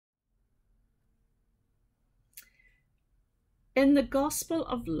In the Gospel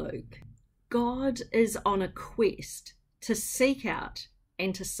of Luke, God is on a quest to seek out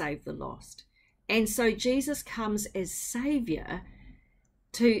and to save the lost. And so Jesus comes as Saviour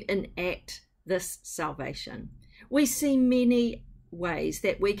to enact this salvation. We see many ways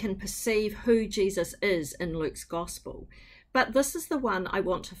that we can perceive who Jesus is in Luke's Gospel, but this is the one I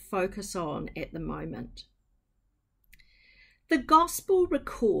want to focus on at the moment. The Gospel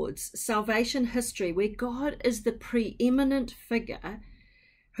records salvation history where God is the preeminent figure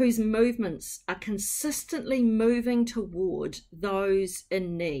whose movements are consistently moving toward those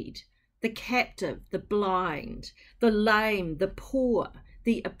in need, the captive, the blind, the lame, the poor,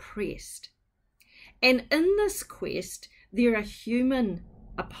 the oppressed. And in this quest, there are human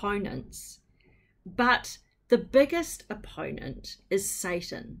opponents, but the biggest opponent is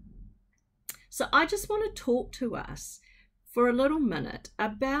Satan. So I just want to talk to us for a little minute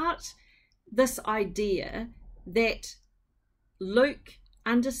about this idea that Luke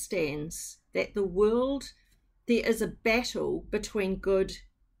understands that the world, there is a battle between good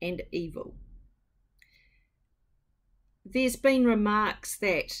and evil. There's been remarks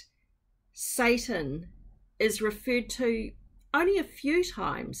that Satan is referred to only a few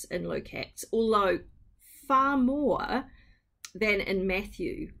times in Luke Acts, although far more than in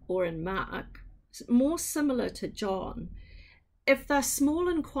Matthew or in Mark, more similar to John. If they're small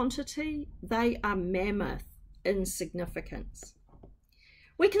in quantity, they are mammoth in significance.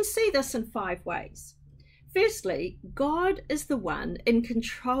 We can see this in 5 ways. Firstly, God is the one in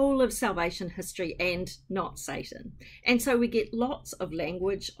control of salvation history and not Satan. And so we get lots of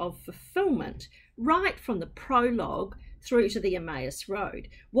language of fulfillment right from the prologue through to the Emmaus Road.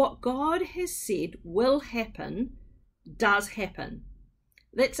 What God has said will happen does happen.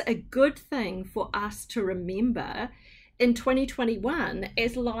 That's a good thing for us to remember in 2021,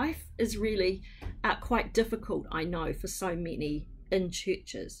 as life is really quite difficult, I know, for so many in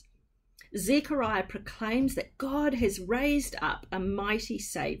churches. Zechariah proclaims that God has raised up a mighty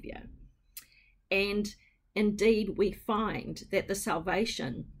Saviour. And indeed, we find that the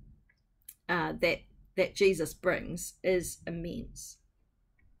salvation that Jesus brings is immense.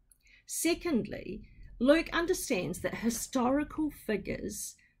 Secondly, Luke understands that historical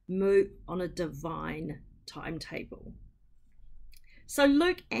figures move on a divine timetable. So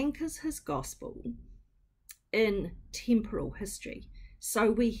Luke anchors his gospel in temporal history. So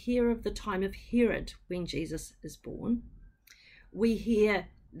we hear of the time of Herod when Jesus is born. We hear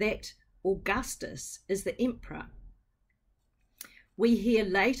that Augustus is the emperor. We hear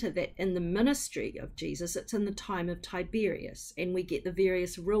later that in the ministry of Jesus, it's in the time of Tiberius, and we get the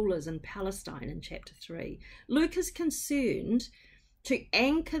various rulers in Palestine in chapter 3. Luke is concerned to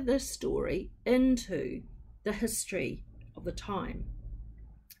anchor this story into the history of the time.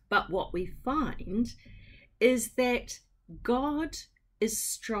 But what we find is that God is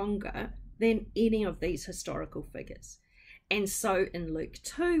stronger than any of these historical figures. And so in Luke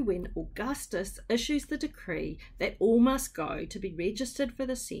 2, when Augustus issues the decree that all must go to be registered for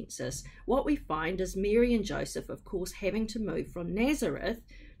the census, what we find is Mary and Joseph, of course, having to move from Nazareth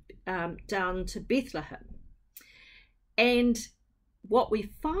down to Bethlehem. And what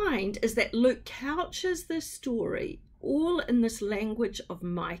we find is that Luke couches this story all in this language of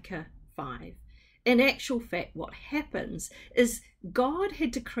Micah 5. In actual fact, what happens is God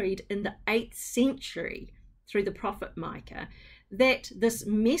had decreed in the 8th century through the prophet Micah that this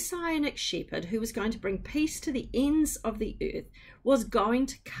messianic shepherd who was going to bring peace to the ends of the earth was going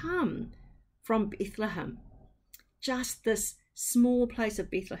to come from Bethlehem, just this small place of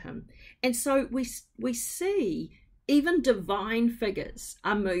Bethlehem. And so we see even divine figures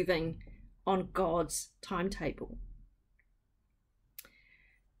are moving on God's timetable.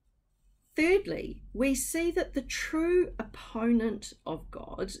 Thirdly, we see that the true opponent of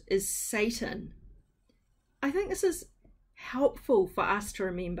God is Satan. I think this is helpful for us to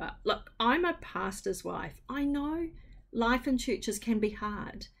remember. Look, I'm a pastor's wife. I know life in churches can be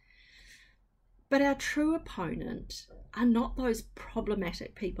hard, but our true opponent are not those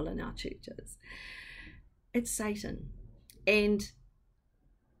problematic people in our churches. It's Satan. And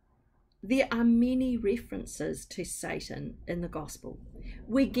there are many references to Satan in the gospel.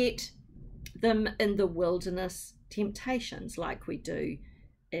 We get them in the wilderness temptations like we do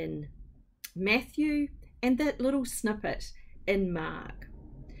in Matthew, and that little snippet in Mark.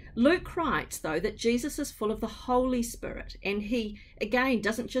 Luke writes, though, that Jesus is full of the Holy Spirit, and he, again,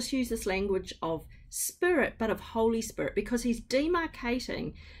 doesn't just use this language of Spirit, but of Holy Spirit, because he's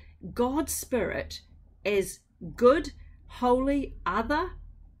demarcating God's Spirit as good, holy, other,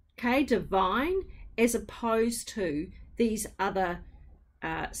 divine, as opposed to these other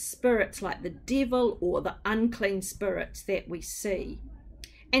spirits like the devil or the unclean spirits that we see.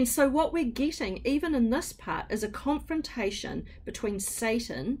 And so what we're getting, even in this part, is a confrontation between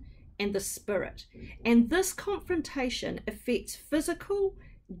Satan and the spirit. And this confrontation affects physical,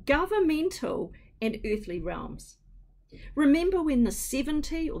 governmental, and earthly realms. Remember when the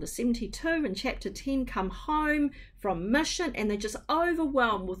 70 or the 72 in chapter 10 come home from mission and they're just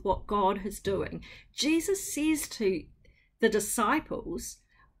overwhelmed with what God is doing. Jesus says to the disciples,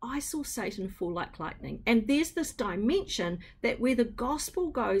 I saw Satan fall like lightning. And there's this dimension that where the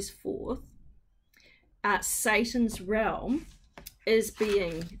gospel goes forth, Satan's realm is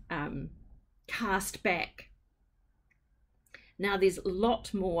being cast back. Now, there's a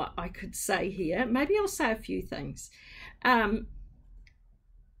lot more I could say here. Maybe I'll say a few things.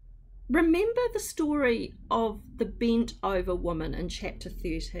 Remember the story of the bent over woman in chapter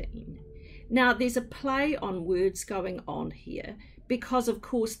 13. Now, there's a play on words going on here because, of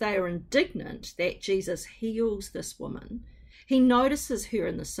course, they are indignant that Jesus heals this woman. He notices her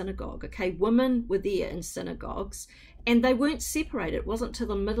in the synagogue. Okay, women were there in synagogues and they weren't separated. It wasn't till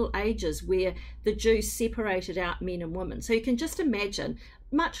the Middle Ages where the Jews separated out men and women. So you can just imagine,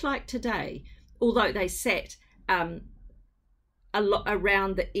 much like today, although they sat a lot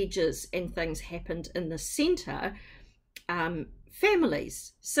around the edges and things happened in the center,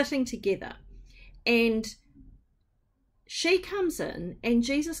 families sitting together. And she comes in and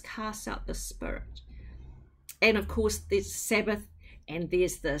Jesus casts out the spirit. And of course there's Sabbath and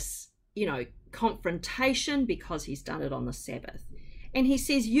there's this, confrontation because he's done it on the Sabbath. And he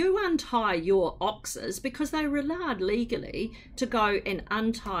says, you untie your oxes, because they were allowed legally to go and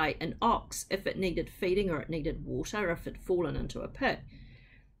untie an ox if it needed feeding or it needed water or if it had fallen into a pit.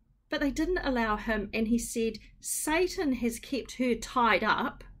 But they didn't allow him, and he said, Satan has kept her tied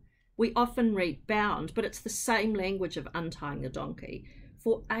up. We often read bound, but it's the same language of untying the donkey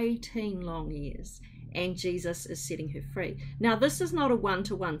for 18 long years. And Jesus is setting her free. Now, this is not a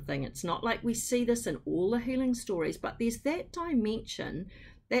one-to-one thing. It's not like we see this in all the healing stories, but there's that dimension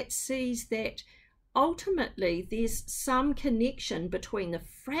that sees that ultimately there's some connection between the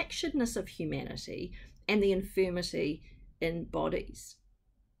fracturedness of humanity and the infirmity in bodies.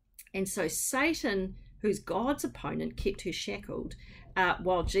 And so Satan, who's God's opponent, kept her shackled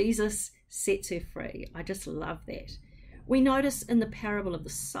while Jesus sets her free. I just love that. We notice in the parable of the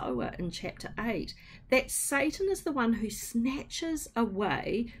sower in chapter 8 that Satan is the one who snatches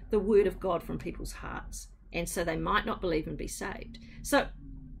away the word of God from people's hearts, and so they might not believe and be saved. So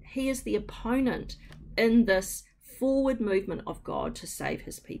he is the opponent in this forward movement of God to save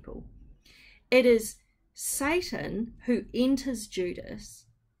his people. It is Satan who enters Judas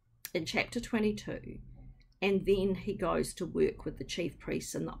in chapter 22, and then he goes to work with the chief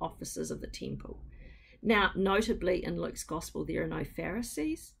priests and the officers of the temple. Now, notably in Luke's gospel, there are no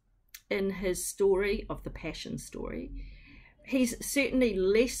Pharisees in his story of the Passion story. He's certainly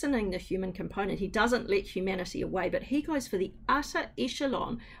lessening the human component. He doesn't let humanity away, but he goes for the utter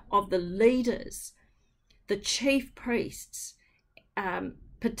echelon of the leaders, the chief priests,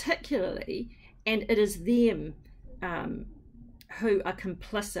 particularly, and it is them who are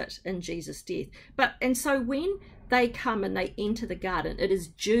complicit in Jesus' death. And so when they come and they enter the garden, it is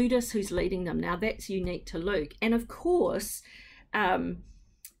Judas who's leading them. Now that's unique to Luke. And of course,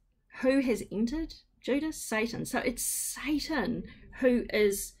 who has entered Judas? Satan. So it's Satan who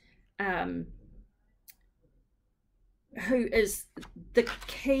is the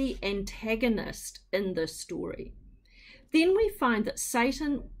key antagonist in this story. Then we find that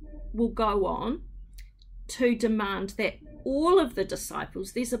Satan will go on to demand that all of the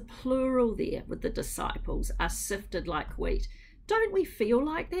disciples, there's a plural there with the disciples, are sifted like wheat. Don't we feel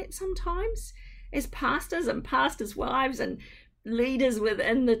like that sometimes as pastors and pastors' wives and leaders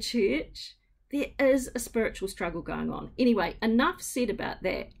within the church? There is a spiritual struggle going on. Anyway, enough said about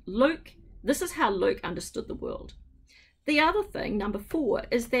that. Luke, this is how Luke understood the world. The other thing, number 4,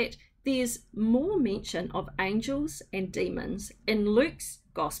 is that there's more mention of angels and demons in Luke's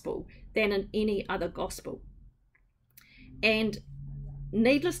gospel than in any other gospel. And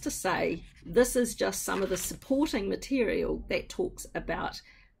needless to say, this is just some of the supporting material that talks about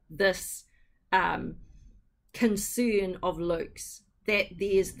this concern of Luke's, that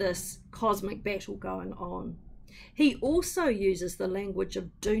there's this cosmic battle going on. He also uses the language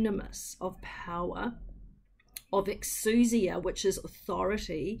of dunamis, of power, of exousia, which is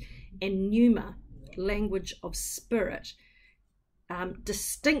authority, and pneuma, language of spirit,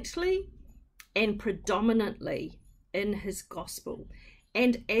 distinctly and predominantly in his gospel.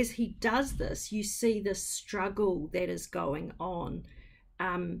 And as he does this, you see the struggle that is going on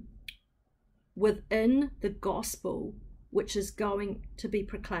within the gospel which is going to be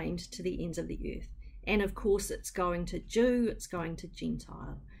proclaimed to the ends of the earth. And of course, it's going to Jew, it's going to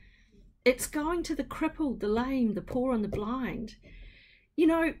Gentile. It's going to the crippled, the lame, the poor and the blind. You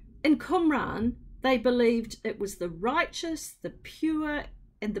know, in Qumran, they believed it was the righteous, the pure,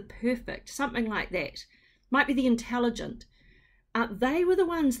 and the perfect, something like that. Might be the intelligent. They were the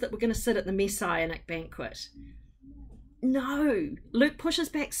ones that were going to sit at the messianic banquet. No, Luke pushes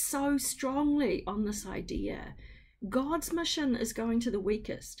back so strongly on this idea. God's mission is going to the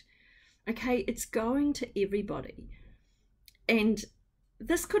weakest. Okay, it's going to everybody. And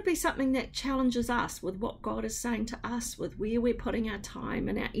this could be something that challenges us with what God is saying to us, with where we're putting our time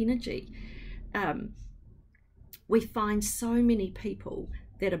and our energy. We find so many people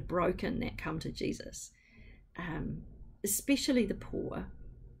that are broken that come to Jesus, especially the poor.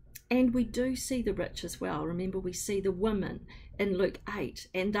 And we do see the rich as well. Remember, we see the women in Luke 8,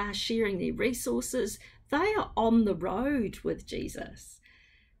 and they're sharing their resources. They are on the road with Jesus.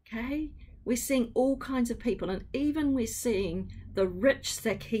 Okay, we're seeing all kinds of people, and even we're seeing the rich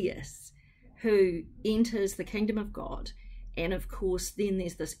Zacchaeus who enters the kingdom of God. And of course, then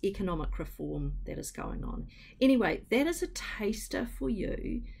there's this economic reform that is going on. Anyway, that is a taster for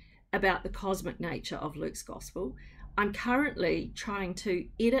you about the cosmic nature of Luke's gospel. I'm currently trying to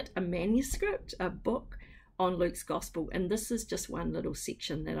edit a manuscript, a book on Luke's gospel, and this is just one little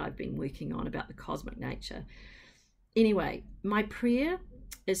section that I've been working on about the cosmic nature. Anyway, my prayer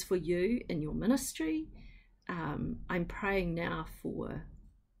is for you in your ministry. I'm praying now for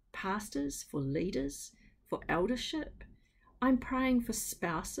pastors, for leaders, for eldership. I'm praying for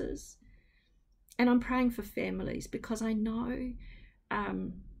spouses, and I'm praying for families, because I know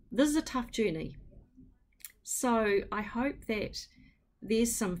this is a tough journey. So I hope that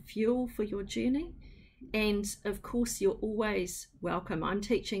there's some fuel for your journey. And of course, you're always welcome. I'm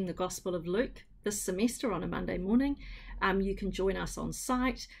teaching the Gospel of Luke this semester on a Monday morning. You can join us on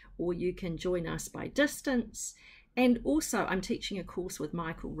site, or you can join us by distance. And also, I'm teaching a course with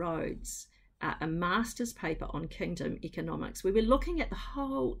Michael Rhodes, a master's paper on kingdom economics, where we're looking at the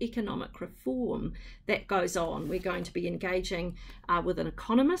whole economic reform that goes on. We're going to be engaging with an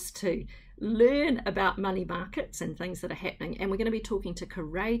economist to learn about money markets and things that are happening. And we're going to be talking to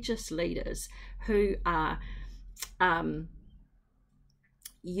courageous leaders who are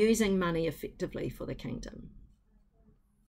using money effectively for the kingdom.